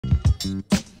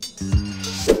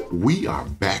We are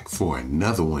back for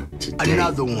another one today.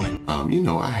 Another one. You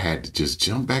know, I had to just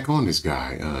jump back on this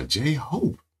guy,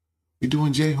 J-Hope. We're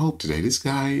doing J-Hope today. This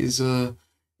guy is,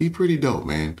 he pretty dope,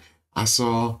 man. I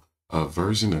saw a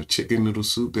version of chicken noodle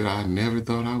soup that I never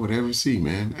thought I would ever see,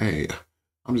 man. Hey,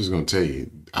 I'm just gonna tell you,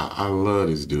 I love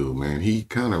this dude, man. He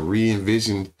kind of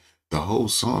re-envisioned the whole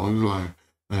song. He was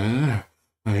like,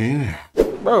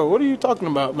 Bro, what are you talking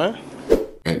about, man?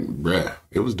 And bruh,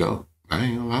 it was dope. I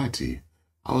ain't gonna lie to you.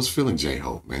 I was feeling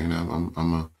J-Hope, man.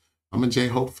 I'm a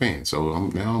J-Hope fan. So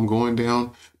now I'm going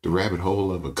down the rabbit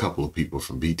hole of a couple of people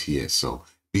from BTS. So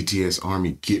BTS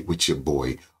Army, get with your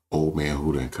boy, Old Man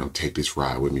Huda, and come take this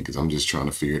ride with me because I'm just trying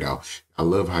to figure it out. I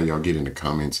love how y'all get in the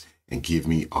comments and give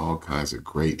me all kinds of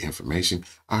great information.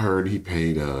 I heard he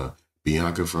paid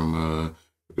Bianca from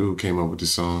who came up with the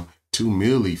song $2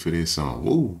 million for this song.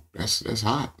 Ooh, that's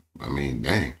hot. I mean,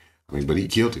 dang. I mean, but he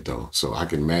killed it though. So I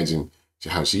can imagine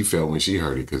how she felt when she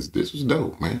heard it, because this was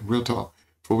dope, man. Real talk.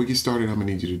 Before we get started, I'm gonna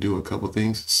need you to do a couple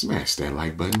things. Smash that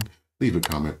like button, leave a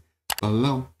comment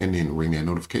below, and then ring that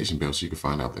notification bell so you can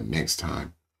find out the next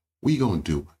time we gonna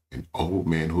do an Old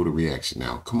Man Huda reaction.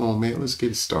 Now, come on, man. Let's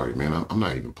get it started, man. I'm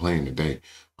not even playing today.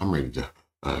 I'm ready to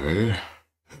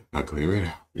clear it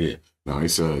out. Yeah. No,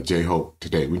 it's J-Hope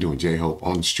today. We're doing J-Hope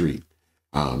on the street.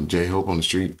 J-Hope on the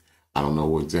street. I don't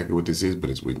know exactly what this is, but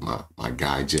it's with my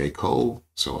guy J. Cole.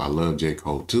 So I love J.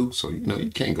 Cole too. So you know you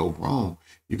can't go wrong.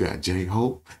 You got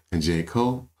J-Hope and J.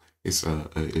 Cole. It's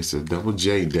a double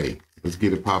J day. Let's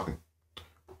get it popping.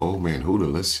 Old Man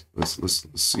Huda. Let's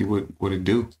see what it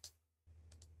do.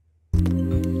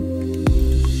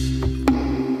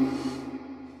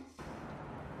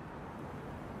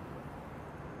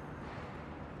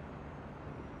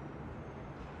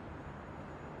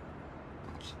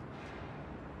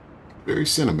 Very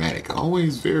cinematic,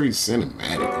 always very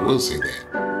cinematic. I will say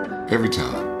that every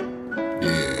time.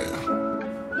 Yeah.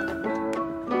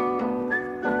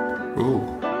 Ooh.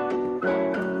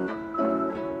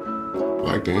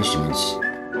 I like the instruments.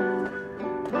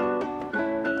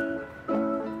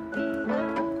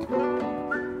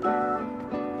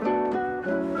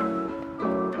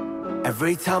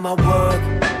 Every time I work,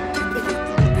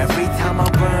 every time I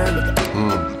run,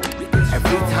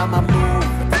 every time I move,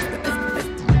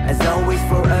 it's always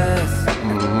for us.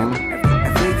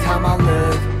 Every time I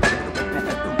live,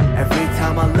 every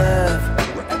time I love,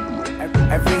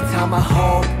 every time I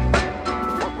hope,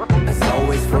 it's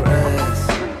always for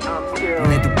us.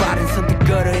 내도 빠른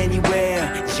선택걸어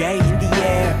anywhere, J in the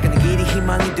air. 그는 길이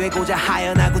희망이 되고자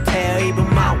하연하고 태어. Even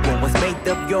my world was made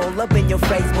of your love in your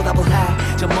face. 보답을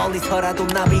해, 저 멀리서라도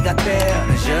나비가 돼.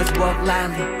 Just walk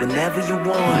lightly whenever you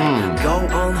want. Go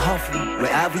on hopefully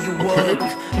wherever you want.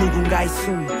 누군가의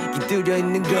숨 깃들여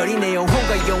있는 거리 내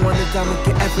영혼과 영원을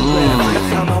담을게 everywhere. Every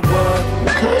time I work,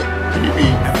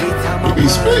 every time I He be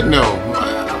spitting though.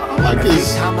 I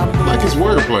like his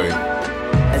wordplay.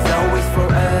 It's always for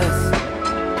us.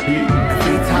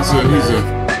 He's a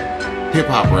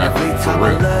hip-hop rapper, for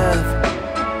real.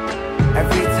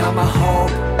 Every time I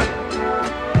hope,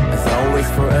 it's always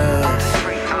for us.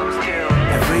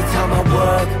 Every time I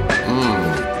work,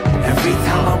 every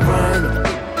time I run,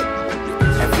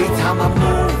 every time I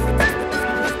move,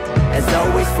 it's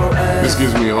always for us. This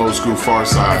gives me an old school Far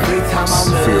Side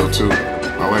feel too.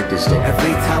 I like this stuff.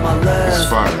 Every time I love, this is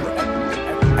fire.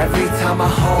 Every time I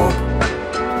hope,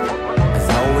 it's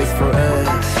always for us.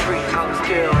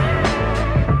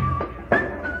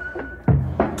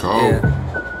 Cold.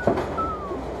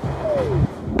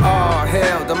 Oh,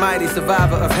 hell, the mighty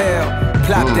survivor of hell.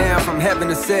 Plop down from heaven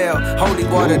to sail. Holy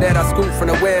water that I scoop from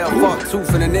the well. Fought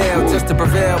tooth and a nail just to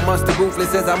prevail. Monster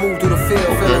ruthless as I move through the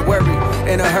field. Feeling worried,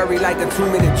 in a hurry like a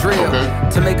 2-minute drill.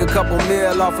 To make a couple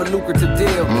mil off a lucrative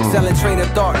deal. Selling train of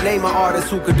thought, name an artist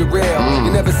who could derail.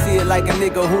 You never see it like a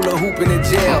nigga hula hooping in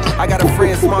jail. I got a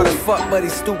friend smart as fuck, but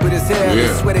he's stupid as hell. I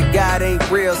swear to God ain't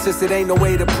real, since it ain't no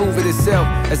way to prove it itself.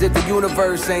 As if the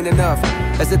universe ain't enough.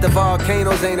 As if the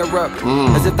volcanoes ain't erupt.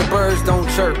 As if the birds don't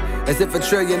chirp. As if a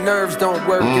trillion nerves don't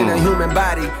work in a human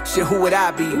body. Shit, who would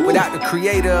I be without the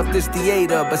creator of this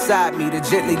theater beside me to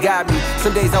gently guide me?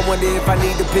 Some days I wonder if I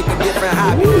need to pick a different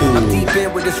hobby. I'm deep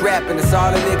in with this rapping, that's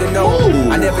all a nigga know.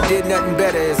 I never did nothing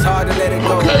better, it's hard to let it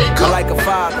go. I'm like a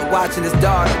father watching his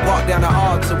daughter walk down the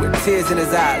altar with tears in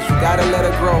his eyes. You gotta let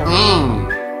her grow.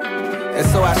 And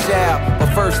so I shall,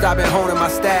 but first I've been honing my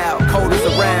style. Coders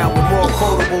around with more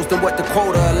quotables than what the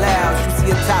quota allows. You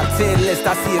see a top 10 list,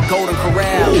 I see a golden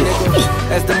corral,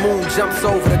 nigga. As the moon jumps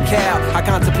over the cow, I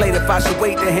contemplate if I should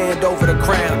wait to hand over the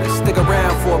crown and stick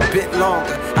around for a bit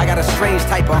longer. I got a strange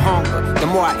type of hunger. The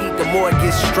more I eat, the more it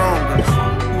gets stronger.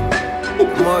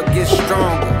 The more it gets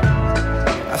stronger.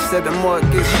 said the more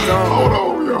it gets stronger. Hold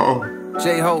on, y'all.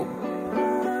 J-Hope,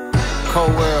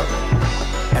 Cold World.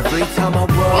 Every time I walk,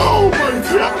 Oh my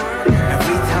God.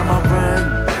 every time I run,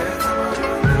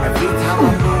 every time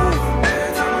I move,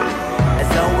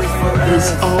 it's always for It's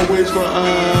us. always for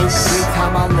Every us.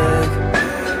 time I look,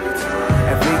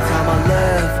 every time I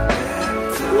love,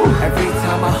 every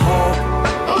time I hope,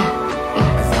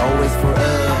 it's always for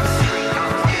us.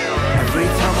 Every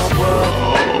time I walk,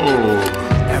 Oh,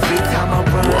 every time I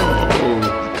run, oh,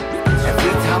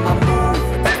 every time I move,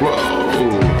 whoa.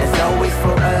 it's always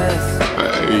for us.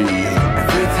 Hey,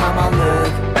 Every time I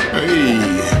look, hey.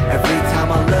 every time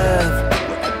I love,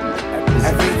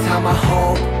 every time I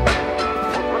hope,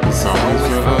 It's always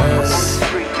always for for us. us.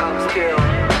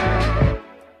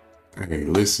 Hey,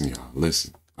 listen, y'all.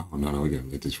 Listen. Oh, no, we gotta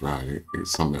let this ride.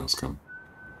 It's something else coming.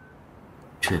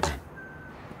 Tripping.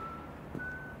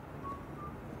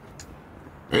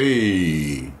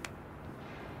 Hey.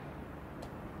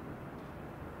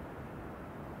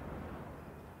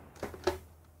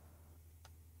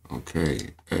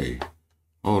 Okay. Hey.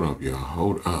 Hold up, y'all.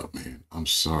 Hold up, man. I'm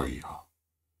sorry, y'all.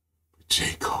 But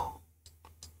J.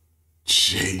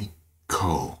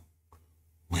 Cole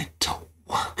went to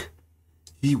work.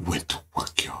 He went to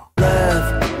work, y'all.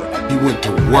 He went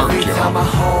to work, Every time I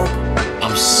y'all. hope,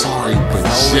 I'm sorry, but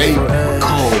J.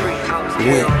 Cole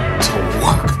went to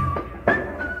work.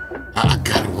 I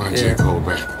gotta run J. Cole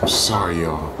back. I'm sorry,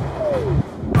 y'all.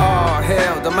 Oh,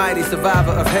 hell, the mighty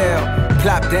survivor of hell.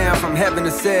 Plop down from heaven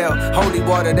to sail. Holy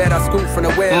water that I scoop from the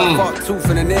well. Fought tooth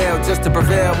and a nail just to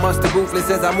prevail. Monster ruthless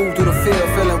as I move through the field.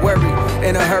 Feeling worried,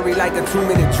 in a hurry like a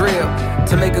 2-minute drill.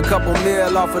 To make a couple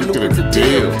mil off a lucrative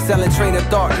deal. Selling train of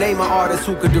thought, name an artist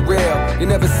who could derail. You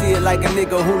never see it like a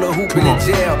nigga hula hooping in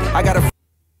jail. I got a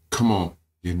Come on.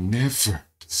 You never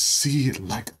see it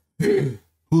like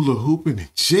hula hooping in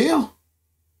jail?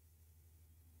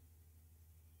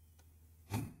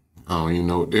 I don't even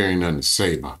know. There ain't nothing to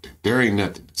say about that. There ain't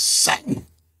nothing to say.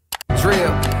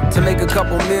 drill to make a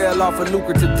couple mil off a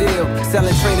lucrative deal.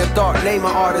 Selling train of thought, name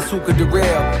an artist who could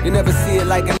derail. You never see it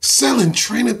like a Selling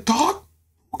train of thought?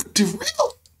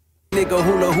 Derail? nigga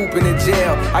hula hooping in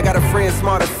jail. I got a friend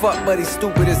smart as fuck, but he's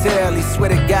stupid as hell. He swear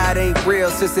to God ain't real,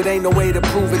 since it ain't no way to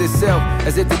prove it itself.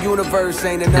 As if the universe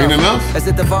ain't enough. Ain't enough? As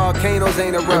if the volcanoes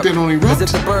ain't erupt. They don't erupt? As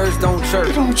if the birds don't chirp.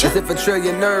 They don't chirp. As if a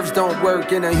trillion nerves don't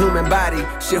work in a human body.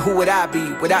 Shit, who would I be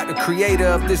without the creator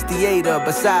of this theater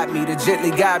beside me to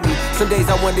gently guide me? Some days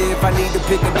I wonder if I need to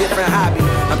pick a different hobby.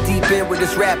 I'm deep in with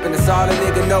this rapping, it's all a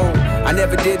nigga know. I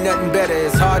never did nothing better,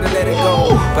 it's hard to let it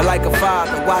go. But like a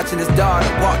father watching his daughter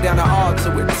walk down the altar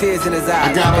with tears in his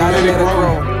eyes, I gotta let it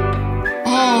grow.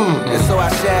 And so I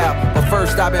shall, but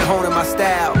first I've been honing my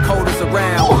style. Coders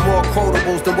around, with more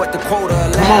quotables than what the quota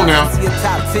allows. Come on now. I see a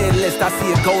top 10 list, I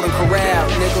see a golden corral,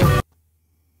 nigga.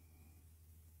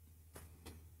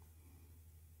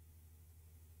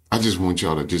 I just want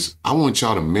y'all to I want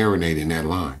y'all to marinate in that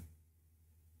line.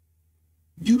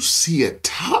 You see a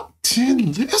top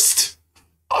 10 list?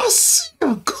 I see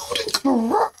a golden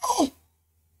corral.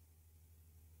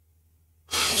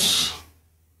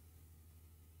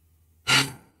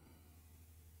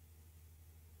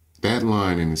 That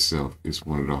line in itself is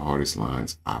one of the hardest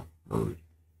lines I've heard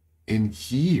in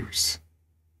years.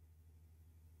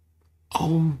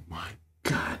 Oh my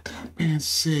God, that man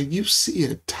said, you see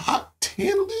a top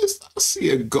 10 list? I see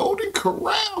a golden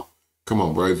corral. Come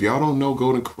on, bro. If y'all don't know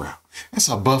golden corral, that's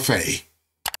a buffet.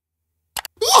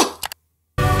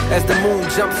 As the moon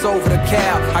jumps over the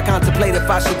cow, I contemplate if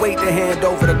I should wait to hand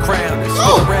over the crown and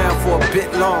stick around for a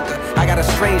bit longer. I got a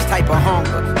strange type of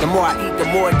hunger. The more I eat, the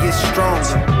more it gets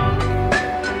stronger.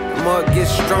 The more it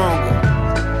gets stronger.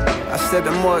 I said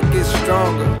the more it gets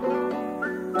stronger.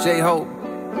 J-Hope.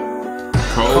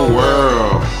 Cold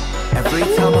world. Every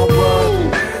time I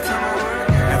walk,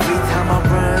 every time I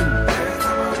run,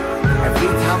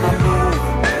 every time I move,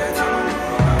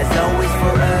 it's always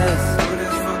for us.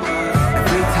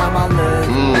 Every time I look,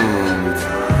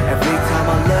 every time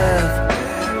I love,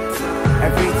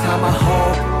 every time I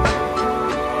hope,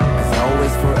 it's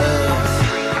always for us.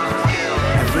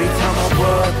 Every time I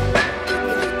walk,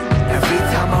 every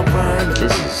time I run,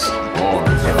 This is hard.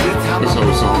 every time This I whole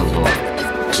move, song's hard.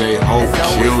 J-Hope it's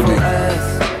always killed for it. us.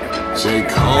 J.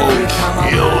 Cole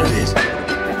killed it.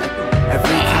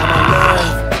 Every time I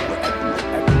love,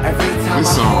 every time This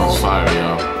I song's hope, fire,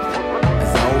 y'all.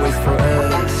 it's always for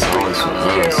us. It's always for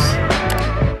us.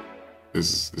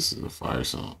 This is a fire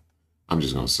song. I'm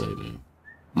just gonna say, man.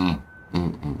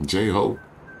 J-Hope,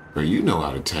 bro, you know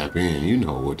how to tap in. You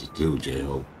know what to do,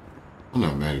 J-Hope. I'm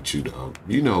not mad at you, dog.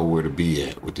 You know where to be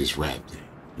at with this rap thing.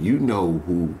 You know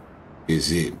who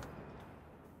is it.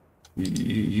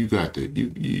 you got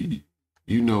to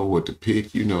you know what to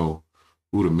pick. You know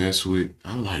who to mess with.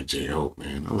 I like J-Hope,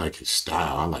 man. I like his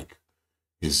style. I like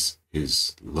his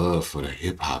love for the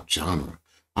hip hop genre.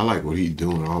 I like what he's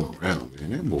doing all around,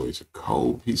 man. That boy is a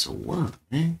cold piece of work,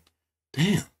 man.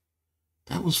 Damn,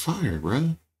 that was fire,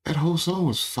 brother. That whole song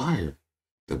was fire.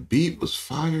 The beat was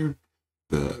fire.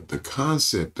 The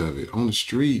concept of it on the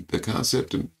street, the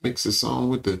concept to mix the song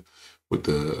with the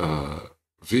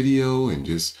video and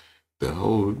just the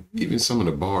whole, even some of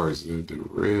the bars, the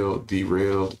derail,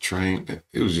 the train.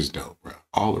 It was just dope, bro.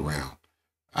 All around.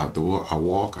 I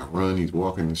walk, I run. He's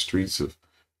walking the streets of,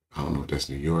 I don't know if that's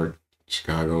New York,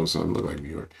 Chicago, something look like New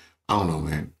York. I don't know,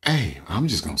 man. Hey, I'm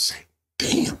just gonna say,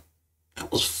 damn,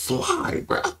 that was fly,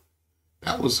 bro.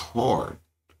 That was hard.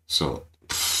 So,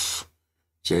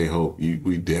 J-Hope,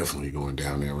 we definitely going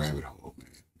down that rabbit hole, man.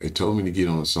 They told me to get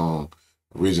on a song,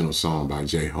 original song by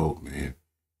J-Hope, man.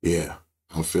 Yeah,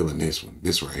 I'm feeling this one.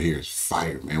 This right here is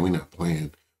fire, man. We're not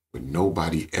playing with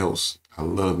nobody else. I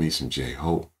love me some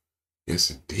J-Hope. Yes,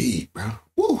 indeed, bro.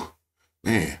 Woo,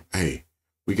 man. Hey,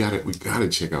 we gotta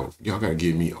check out. Y'all gotta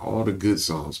give me all the good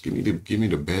songs. Give me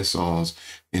the best songs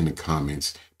in the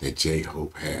comments that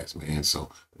J-Hope has, man. So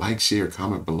like, share,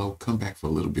 comment below. Come back for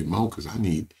a little bit more because I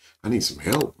need some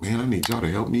help, man. I need y'all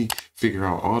to help me figure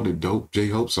out all the dope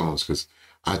J-Hope songs because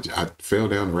I fell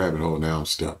down the rabbit hole. Now I'm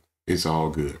stuck. It's all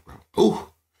good, bro. Ooh,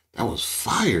 that was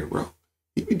fire, bro.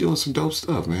 He be doing some dope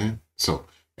stuff, man. So,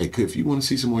 hey, if you want to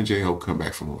see some more J-Hope, come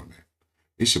back for more, man.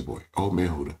 It's your boy, Old Man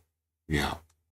HUDA. We out.